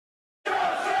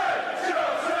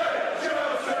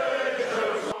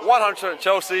100%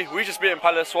 Chelsea. We just beat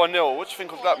Palace 1-0. What do you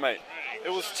think of that, mate? It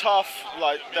was tough.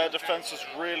 Like, their defence was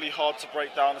really hard to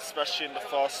break down, especially in the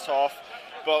first half.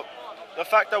 But the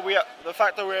fact that we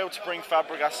were able to bring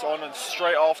Fabregas on, and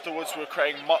straight afterwards we were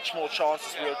creating much more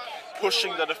chances. We were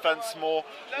pushing the defence more.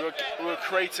 We were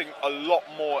creating a lot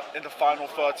more in the final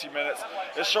 30 minutes.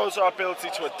 It shows our ability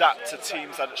to adapt to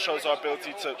teams, and it shows our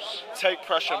ability to take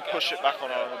pressure and push it back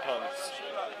on our own opponents.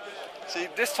 See,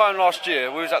 this time last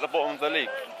year we was at the bottom of the league.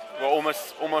 We're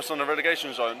almost on the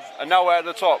relegation zone, and now we're at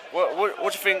the top. What do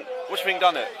you think? What do you think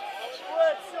done it?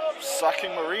 Sacking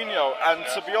Mourinho, and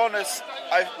to be honest,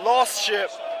 last year,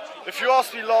 if you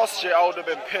asked me last year, I would have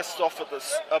been pissed off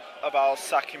about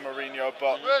sacking Mourinho.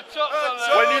 But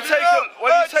when you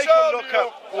take a look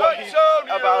at what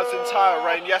about his entire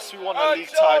reign, yes, we won a league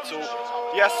title.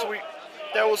 Yes,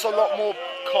 there was a lot more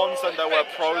cons than there were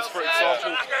pros. For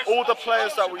example, all the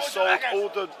players that we sold, all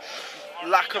the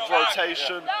lack of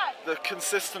rotation, the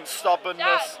consistent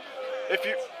stubbornness.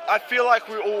 I feel like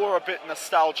we all were a bit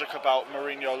nostalgic about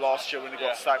Mourinho last year when he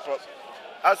got sacked, but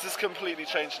as it's completely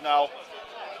changed now,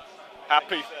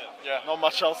 happy. Yeah. Not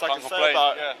much else I can say complain.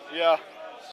 about it. Yeah.